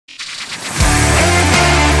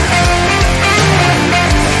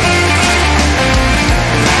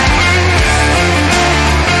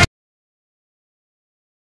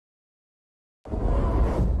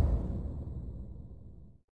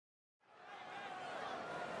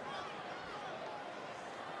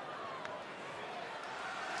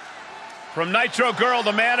From Nitro Girl,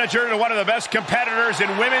 the manager, to one of the best competitors in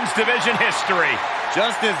women's division history.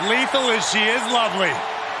 Just as lethal as she is lovely.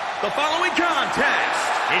 The following contest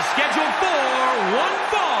is scheduled for one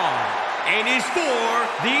fall and is for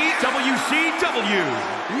the WCW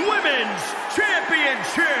Women's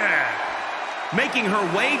Championship. Making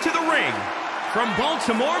her way to the ring from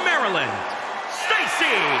Baltimore, Maryland,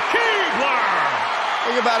 Stacy Keibler.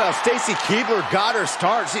 Think about how Stacy Keibler got her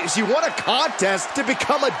start. She won a contest to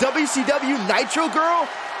become a WCW Nitro Girl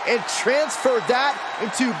and transferred that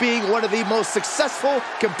into being one of the most successful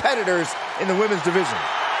competitors in the women's division.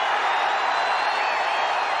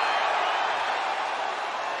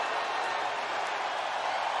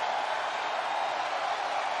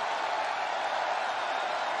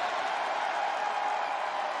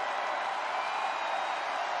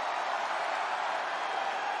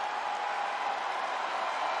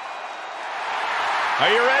 Are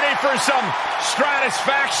you ready for some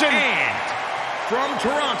Stratus-faction? And from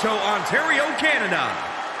Toronto, Ontario, Canada,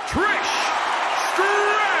 Trish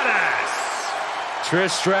Stratus. Trish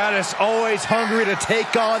Stratus, always hungry to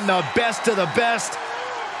take on the best of the best.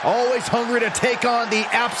 Always hungry to take on the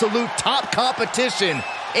absolute top competition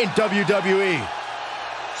in WWE.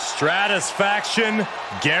 Stratus-faction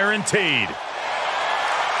guaranteed.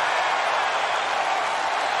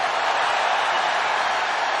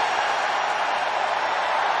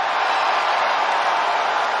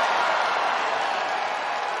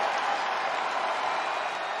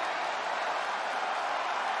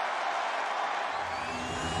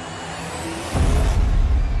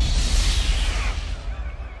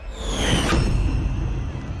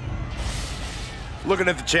 Looking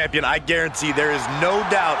at the champion, I guarantee there is no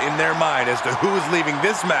doubt in their mind as to who is leaving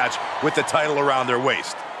this match with the title around their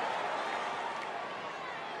waist.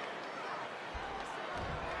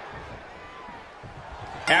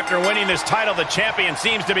 After winning this title, the champion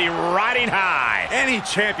seems to be riding high. Any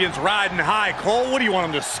champion's riding high, Cole. What do you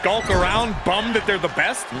want them to skulk around, bummed that they're the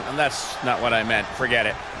best? And that's not what I meant. Forget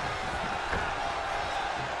it.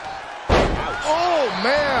 Oh,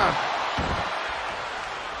 man.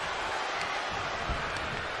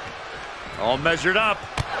 All measured up.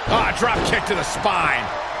 Ah, drop kick to the spine.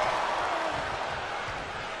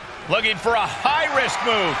 Looking for a high-risk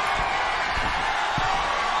move.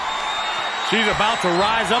 She's about to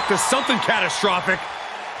rise up to something catastrophic.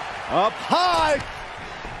 Up high.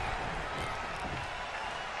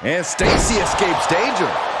 And Stacy escapes danger.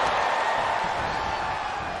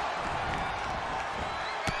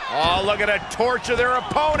 Oh, look at her torture their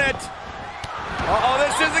opponent. Uh-oh,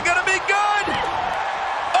 this isn't going to be good.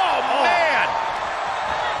 Oh, man.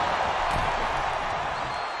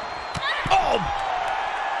 Oh.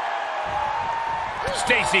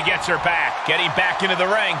 Stacy gets her back, getting back into the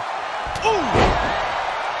ring. Ooh.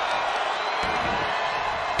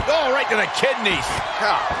 Oh, right to the kidneys.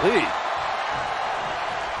 Golly.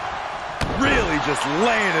 Really just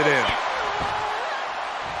laying it in.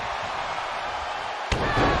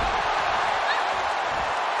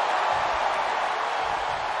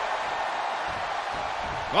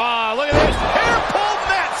 Ah, look at this. Hair pull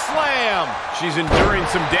mat slam. She's enduring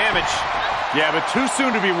some damage. Yeah, but too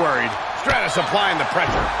soon to be worried. Stratus applying the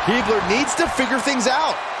pressure. Keibler needs to figure things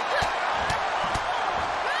out.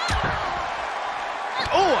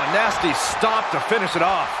 Oh, a nasty stop to finish it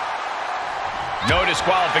off. No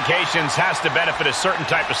disqualifications has to benefit a certain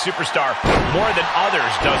type of superstar more than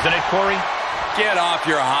others, doesn't it, Corey? Get off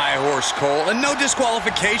your high horse, Cole. And no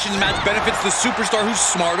disqualifications match benefits the superstar who's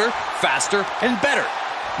smarter, faster, and better.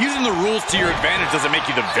 Using the rules to your advantage doesn't make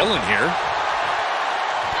you the villain here.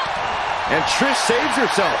 And Trish saves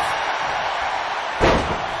herself.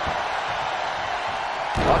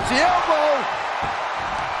 Watch the elbow.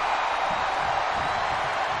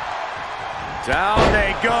 Down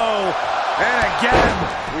they go. And again,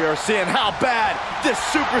 we are seeing how bad this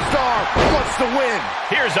superstar wants to win.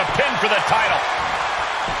 Here's a pin for the title.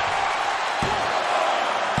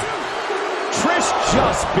 Trish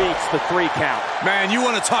just beats the 3 count. Man, you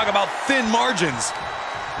want to talk about thin margins.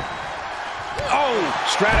 Oh,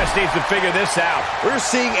 Stratus needs to figure this out. We're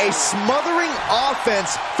seeing a smothering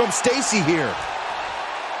offense from Stacy here.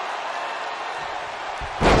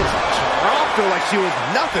 I feel like she was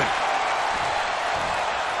nothing.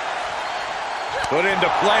 Put into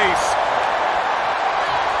place.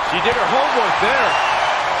 She did her homework there.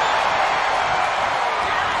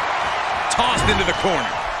 Tossed into the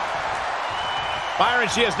corner. Byron,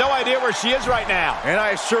 she has no idea where she is right now. And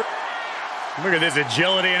I assure... Look at this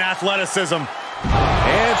agility and athleticism.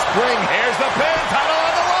 And spring. Here's the pin. Title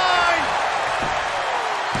on the line.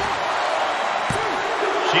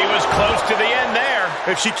 She was close to the end there.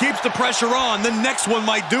 If she keeps the pressure on, the next one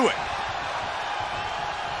might do it.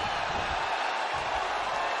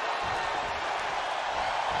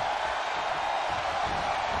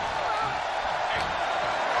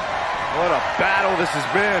 What a battle this has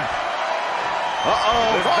been.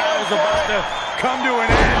 This battle's about to come to an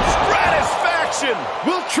end. Stratisfaction!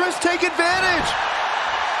 Will Trish take advantage?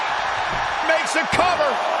 Makes a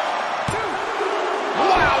cover.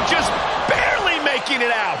 Wow, just barely making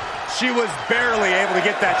it out. She was barely able to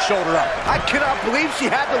get that shoulder up. I cannot believe she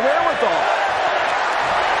had the wherewithal.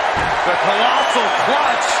 The colossal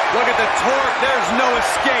clutch. Look at the torque. There's no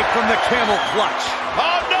escape from the camel clutch.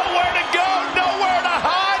 Oh, nowhere to go, nowhere to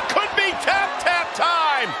hide. Could be tap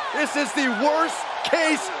time. This is the worst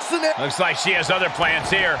case scenario. Looks like she has other plans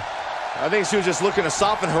here. I think she was just looking to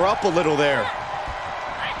soften her up a little there.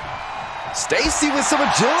 Stacy with some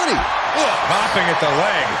agility. Popping at the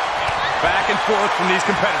leg. Back and forth from these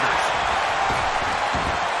competitors.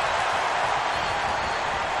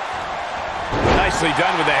 Nicely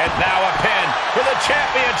done with the head. Now a pin for the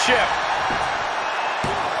championship.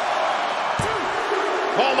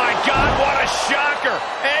 Oh my God, what a shocker.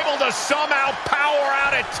 Able to somehow power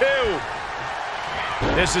out at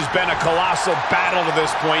 2. This has been a colossal battle to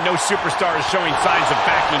this point. No superstar is showing signs of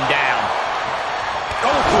backing down.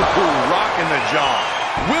 Oh, rocking the jaw.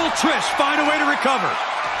 Will Trish find a way to recover?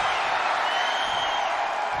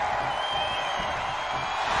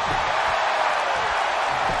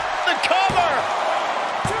 The cover!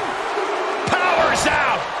 Powers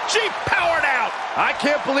out! She powered out! I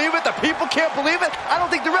can't believe it. The people can't believe it. I don't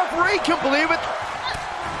think the referee can believe it.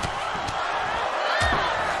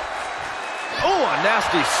 Oh, a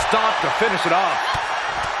nasty stomp to finish it off.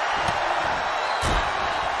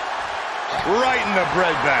 Right in the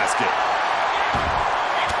breadbasket.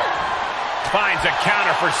 Finds a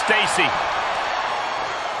counter for Stacy.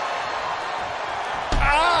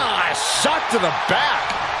 Ah, a shot to the back.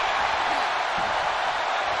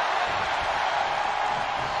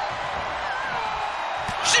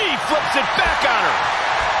 She flips it back on her.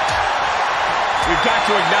 We've got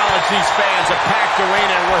to acknowledge these fans, a packed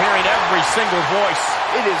arena, and we're hearing every single voice.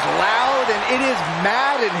 It is loud and it is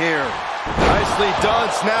mad in here. Nicely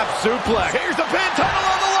done, snap suplex. Here's the pin, title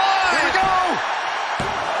on the line. Here we go.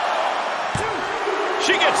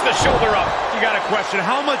 She gets the shoulder up. You got to question,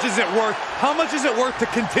 how much is it worth? How much is it worth to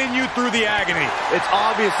continue through the agony? It's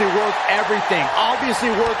obviously worth everything. Obviously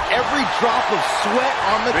worth every drop of sweat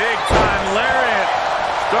on the... Big time lariat.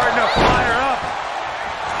 Starting to fire up.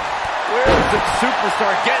 Where is the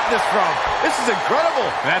superstar getting this from? This is incredible.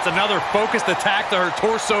 And that's another focused attack to her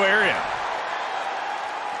torso area.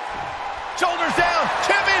 Shoulders down.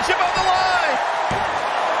 Championship on the line.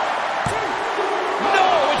 No,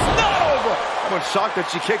 it's not over. I'm shocked that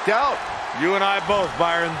she kicked out. You and I both,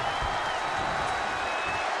 Byron.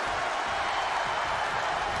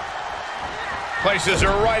 Places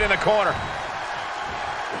her right in the corner.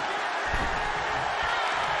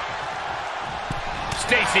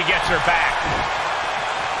 Stacy gets her back.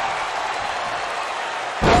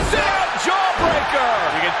 Sit-out jawbreaker.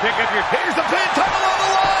 You can pick up your... Here's the pin, title on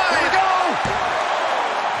the line. Here we go.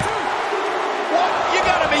 What? You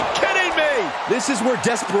gotta be kidding me. This is where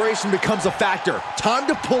desperation becomes a factor. Time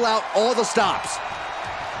to pull out all the stops.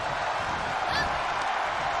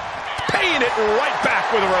 Paying it right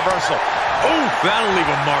back with a reversal. Oh, that'll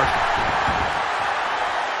leave a mark.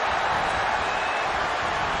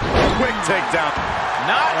 Quick takedown.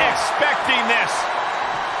 Not expecting this.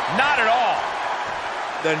 Not at all.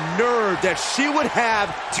 The nerve that she would have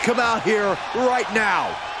to come out here right now.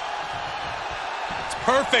 It's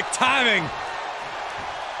perfect timing.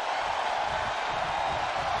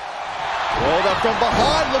 Rolled up from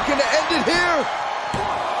behind, looking to end it here.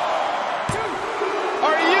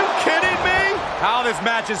 Are you kidding me? How this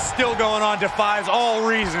match is still going on defies all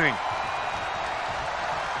reasoning.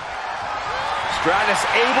 Stratus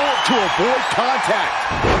able to avoid contact.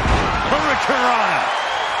 Hurricanrana.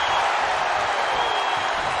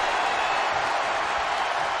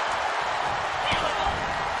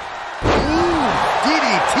 Ooh,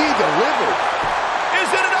 DDT delivered. Is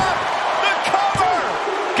it enough? The cover.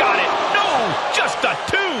 Got it. No, just a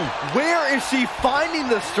 2. Where is she finding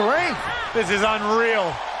the strength? This is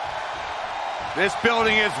unreal. This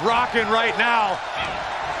building is rocking right now.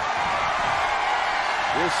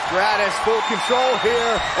 This Stratus full control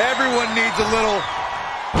here. Everyone needs a little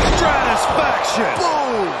Stratisfaction.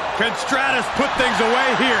 Boom! Can Stratus put things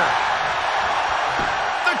away here?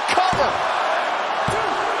 The cover.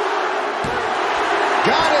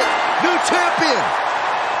 Got it. New champion.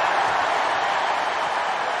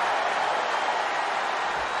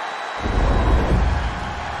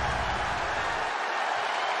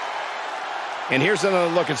 And here's another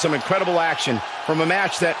look at some incredible action from a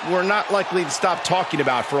match that we're not likely to stop talking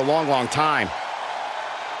about for a long, long time.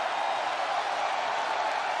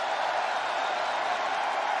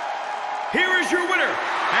 here is your winner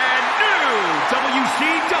and new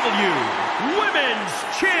WCW Women's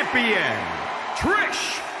Champion,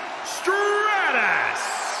 Trish Stratus.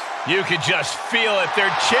 You can just feel it.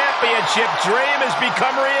 Their championship dream has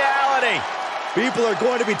become reality. People are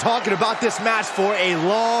going to be talking about this match for a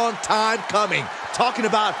long time coming. Talking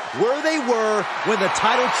about where they were when the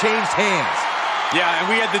title changed hands. Yeah, and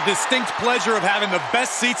we had the distinct pleasure of having the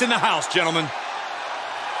best seats in the house, gentlemen.